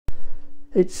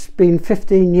It's been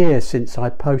 15 years since I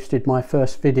posted my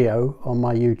first video on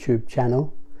my YouTube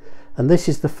channel, and this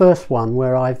is the first one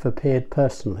where I've appeared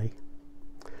personally.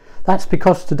 That's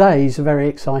because today is a very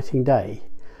exciting day.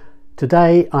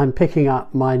 Today I'm picking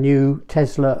up my new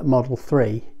Tesla Model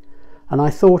 3, and I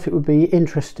thought it would be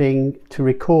interesting to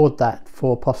record that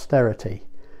for posterity,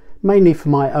 mainly for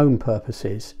my own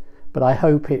purposes, but I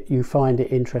hope you find it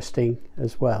interesting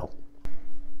as well.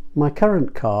 My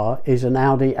current car is an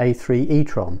Audi A3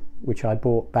 e-tron, which I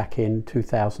bought back in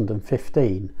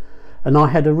 2015, and I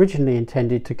had originally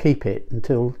intended to keep it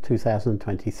until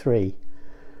 2023.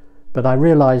 But I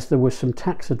realised there were some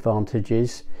tax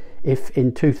advantages if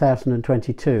in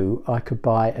 2022 I could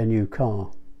buy a new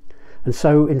car. And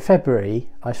so in February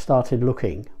I started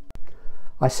looking.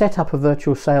 I set up a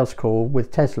virtual sales call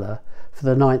with Tesla for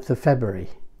the 9th of February.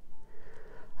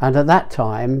 And at that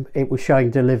time it was showing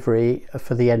delivery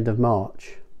for the end of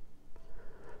March.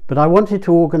 But I wanted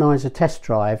to organise a test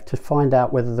drive to find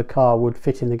out whether the car would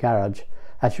fit in the garage.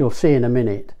 As you'll see in a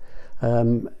minute,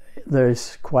 there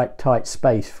is quite tight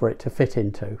space for it to fit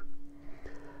into.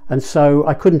 And so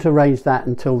I couldn't arrange that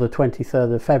until the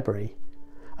 23rd of February.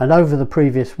 And over the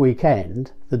previous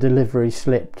weekend, the delivery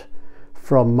slipped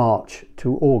from March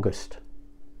to August.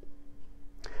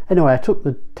 Anyway, I took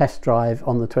the test drive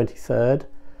on the 23rd.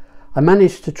 I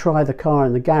managed to try the car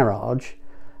in the garage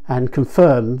and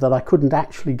confirmed that I couldn't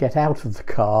actually get out of the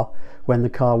car when the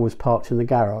car was parked in the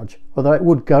garage, although it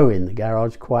would go in the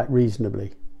garage quite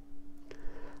reasonably.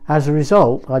 As a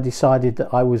result, I decided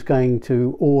that I was going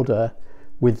to order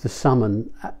with the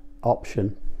summon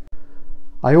option.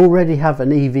 I already have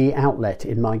an EV outlet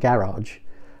in my garage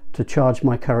to charge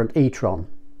my current e-tron,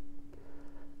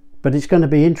 but it's going to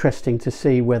be interesting to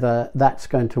see whether that's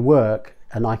going to work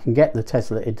and I can get the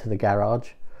Tesla into the garage,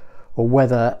 or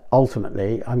whether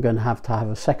ultimately I'm going to have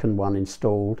a second one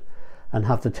installed and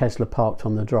have the Tesla parked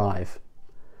on the drive.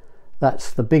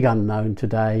 That's the big unknown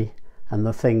today and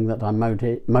the thing that I'm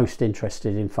most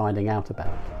interested in finding out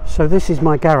about. So this is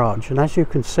my garage, and as you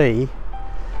can see,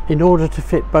 in order to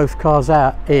fit both cars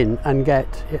in and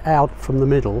get it out from the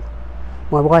middle,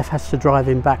 my wife has to drive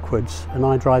in backwards and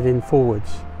I drive in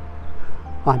forwards.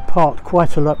 I'm parked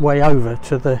quite a way over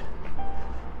to the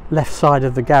left side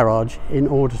of the garage in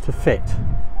order to fit,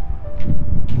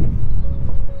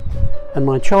 and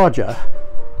my charger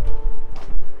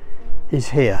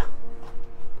is here.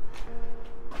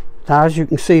 Now, as you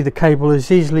can see, the cable is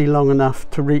easily long enough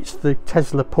to reach the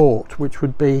Tesla port, which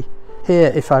would be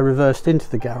here if I reversed into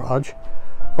the garage,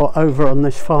 or over on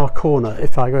this far corner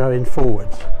if I go in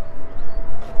forwards.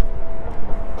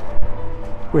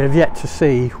 We have yet to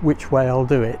see which way I'll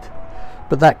do it,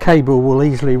 but that cable will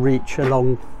easily reach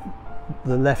along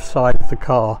the left side of the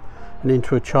car and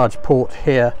into a charge port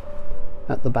here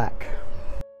at the back.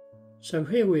 So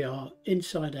here we are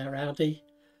inside our Audi.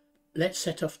 Let's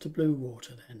set off to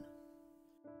Bluewater then.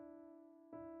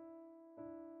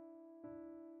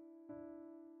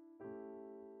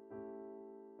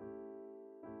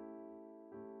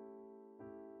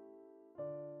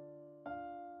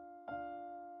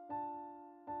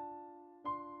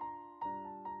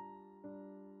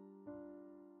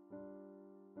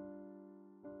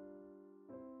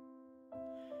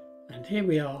 And here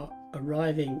we are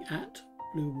arriving at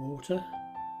Bluewater.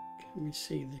 Can we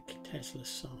see the Tesla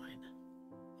sign?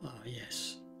 Ah,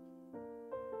 yes.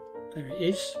 There it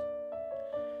is.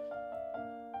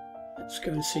 Let's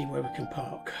go and see where we can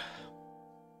park.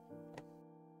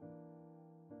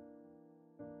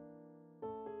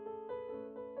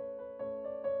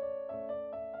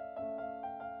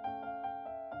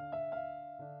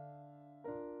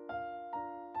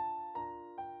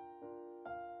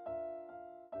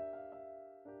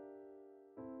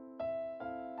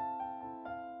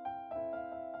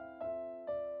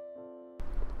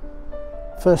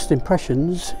 First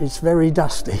impressions, it's very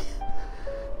dusty,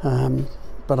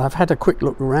 but I've had a quick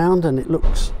look around and it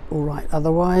looks all right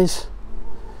otherwise.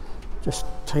 Just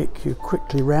take you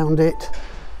quickly round it.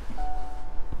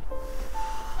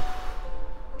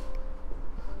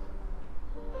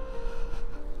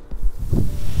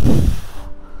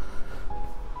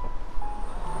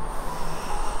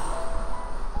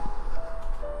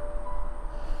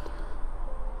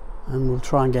 And we'll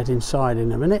try and get inside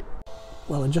in a minute.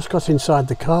 Well, I just got inside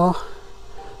the car.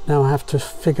 Now I have to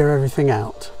figure everything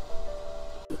out.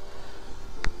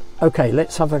 Okay,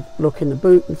 let's have a look in the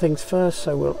boot and things first.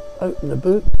 So we'll open the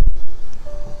boot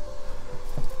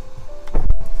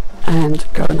and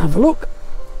go and have a look.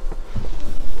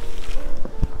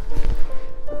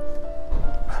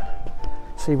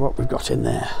 See what we've got in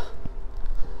there.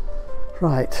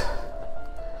 Right.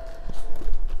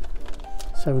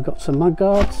 So we've got some mud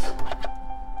guards.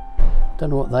 Don't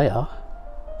know what they are.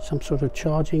 Some sort of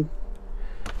charging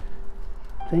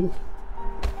thing.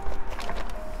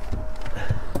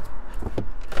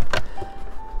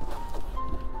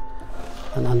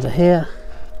 And under here,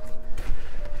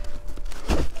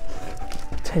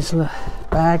 Tesla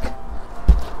bag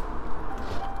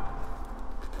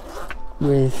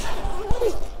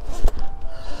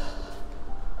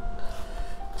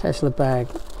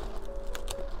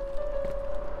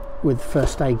with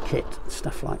first aid kit,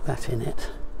 stuff like that in it.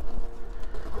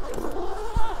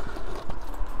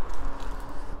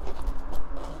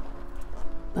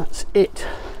 That's it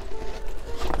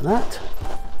for that.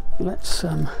 Let's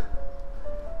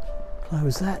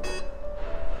close that.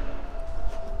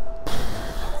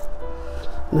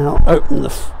 Now open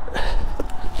the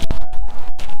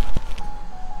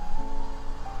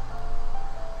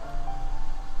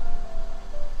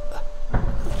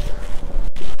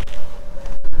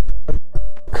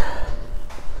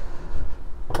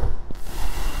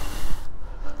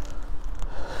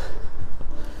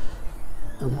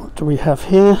and what do we have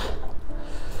here?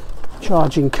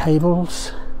 Charging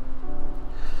cables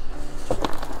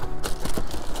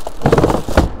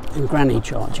and granny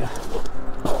charger.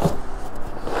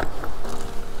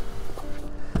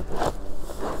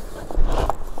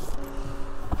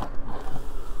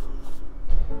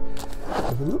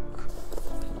 Have a look.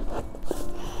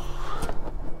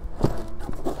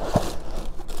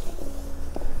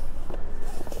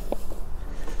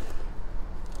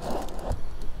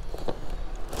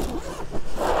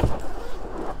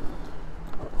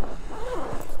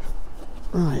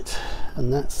 Right,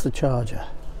 and that's the charger.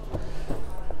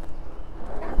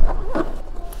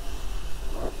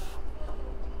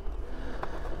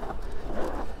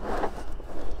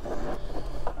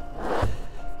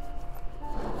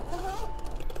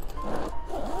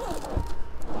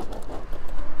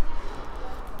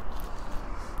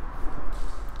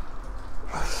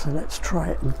 So let's try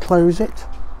it and close it.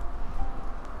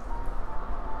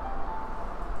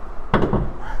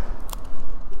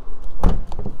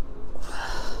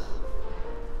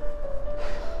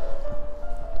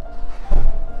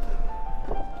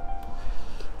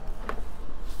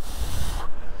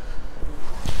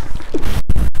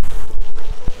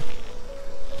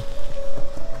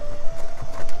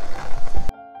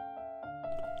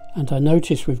 And I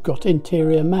notice we've got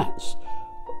interior mats,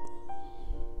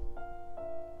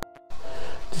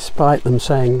 despite them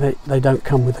saying they don't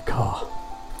come with the car.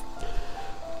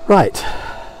 Right,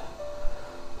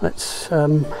 let's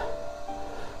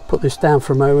put this down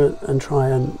for a moment and try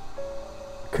and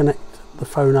connect the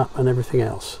phone up and everything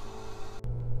else.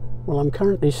 Well, I'm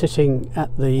currently sitting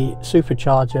at the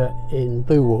supercharger in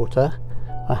Bluewater.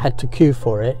 I had to queue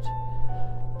for it,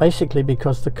 basically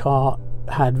because the car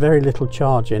had very little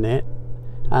charge in it,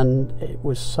 and it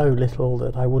was so little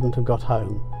that I wouldn't have got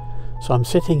home. So I'm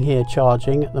sitting here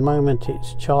charging. At the moment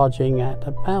it's charging at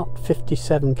about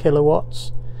 57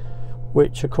 kilowatts,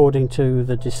 which according to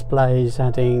the display is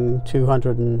adding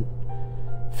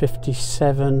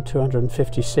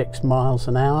 256 miles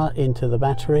an hour into the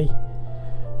battery,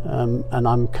 and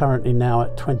I'm currently now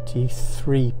at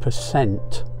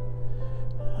 23%.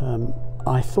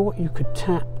 I thought you could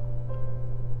tap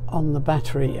on the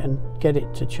battery and get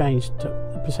it to change to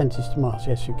the percentage to miles.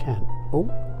 Yes, you can. Oh,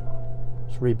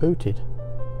 it's rebooted.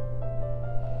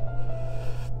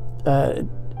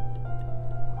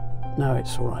 No,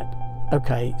 it's all right.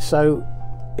 Okay, so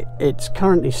it's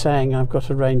currently saying I've got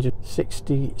a range of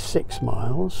 66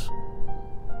 miles.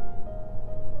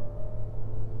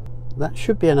 That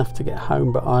should be enough to get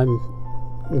home, but I'm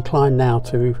inclined now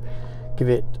to give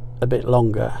it a bit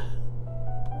longer,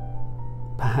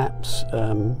 perhaps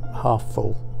half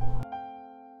full.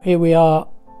 Here we are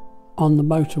on the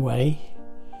motorway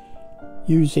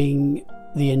using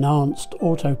the Enhanced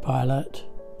Autopilot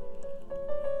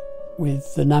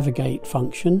with the navigate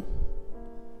function,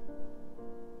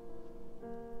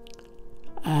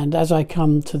 and as I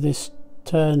come to this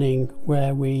turning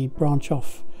where we branch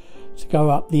off to go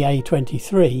up the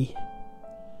A23,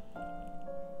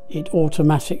 it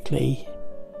automatically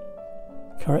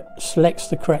selects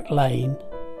the correct lane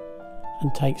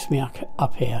and takes me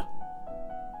up here,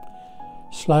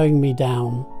 slowing me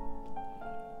down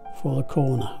for the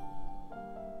corner.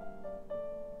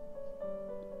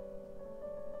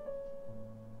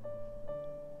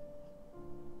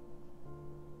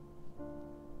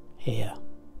 Here.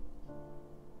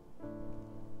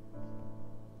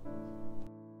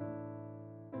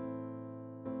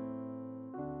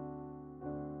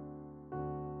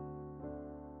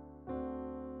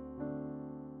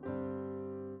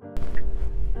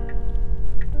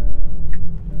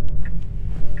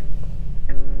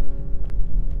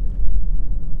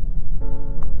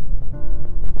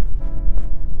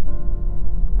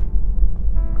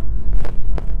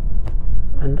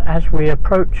 as we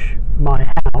approach my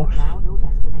house,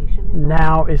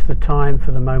 now is the time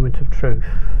for the moment of truth.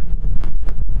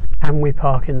 Can we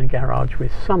park in the garage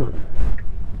with Summon?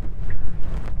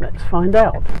 Let's find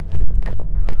out.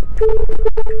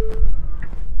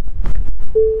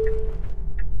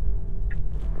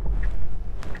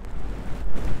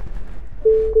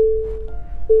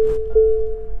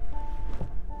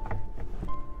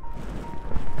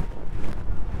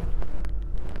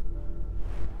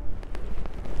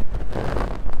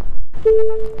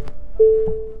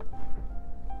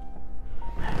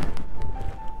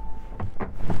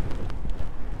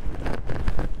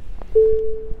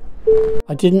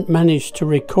 I didn't manage to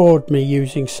record me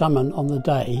using Summon on the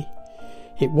day.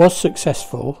 It was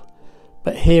successful,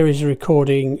 but here is a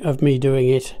recording of me doing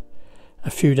it a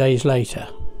few days later.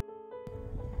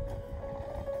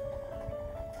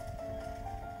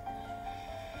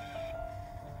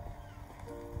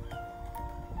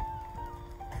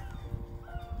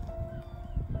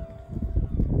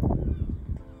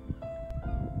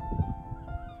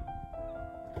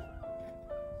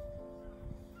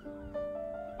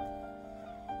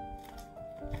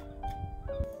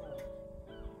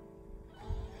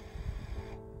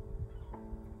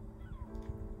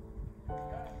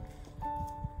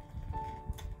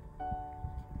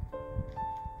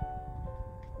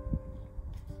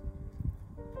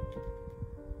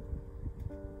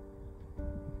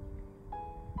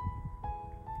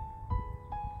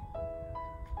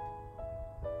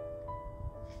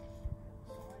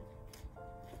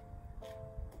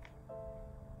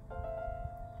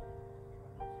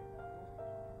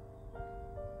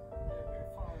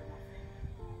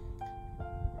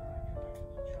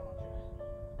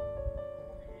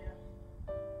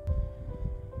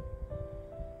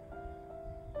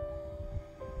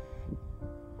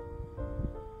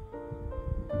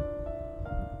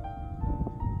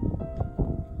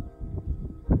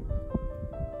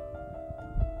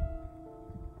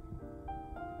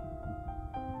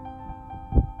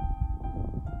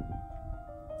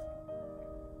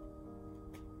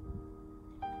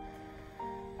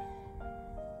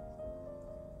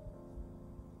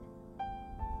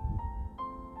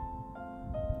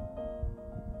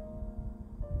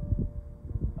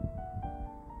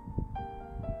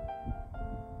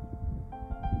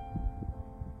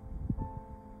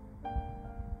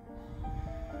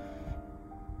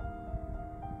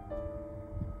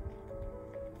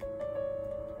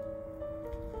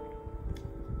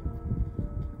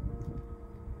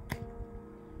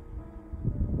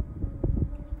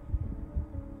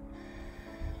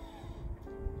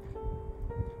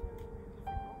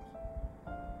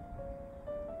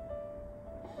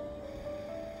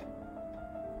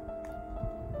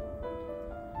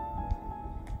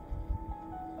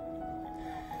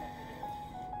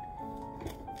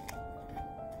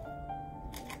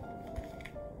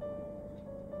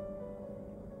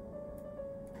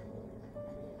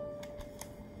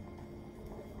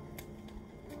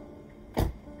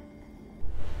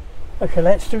 Okay,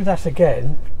 let's do that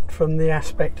again from the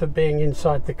aspect of being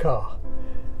inside the car.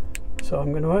 So I'm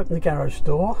going to open the garage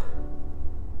door.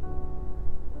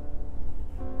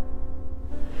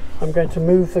 I'm going to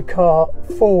move the car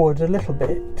forward a little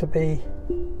bit to be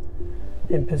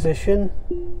in position.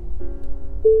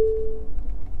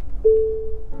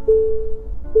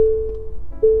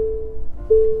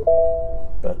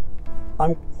 But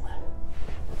I'm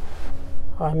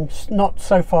not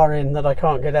so far in that I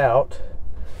can't get out.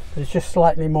 It's just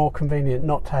slightly more convenient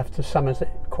not to have to summon it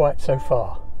quite so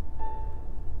far.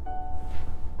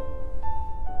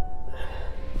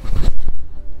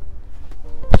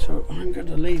 So I'm going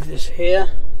to leave this here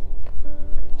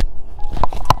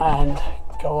and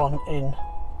go on in,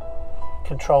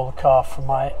 control the car from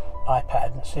my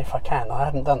iPad and see if I can. I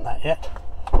haven't done that yet.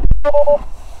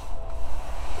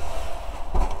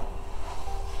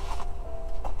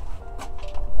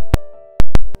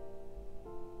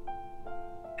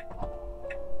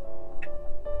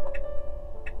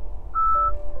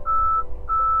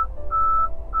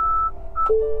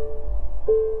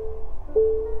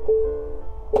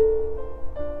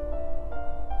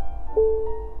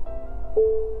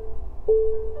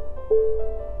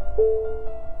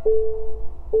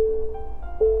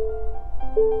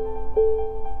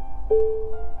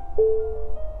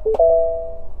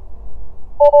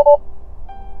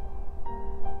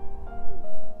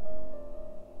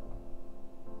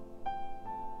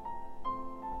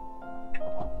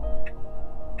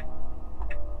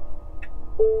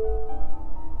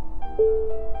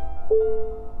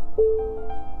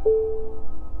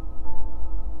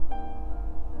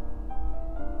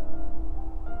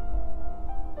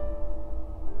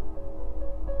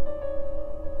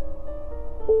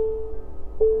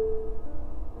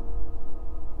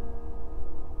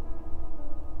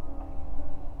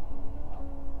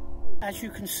 As you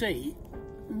can see,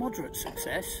 moderate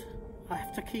success. I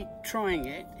have to keep trying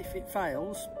it if it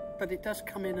fails, but it does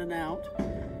come in and out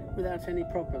without any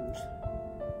problems.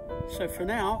 So for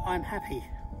now, I'm happy.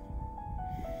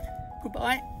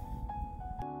 Goodbye.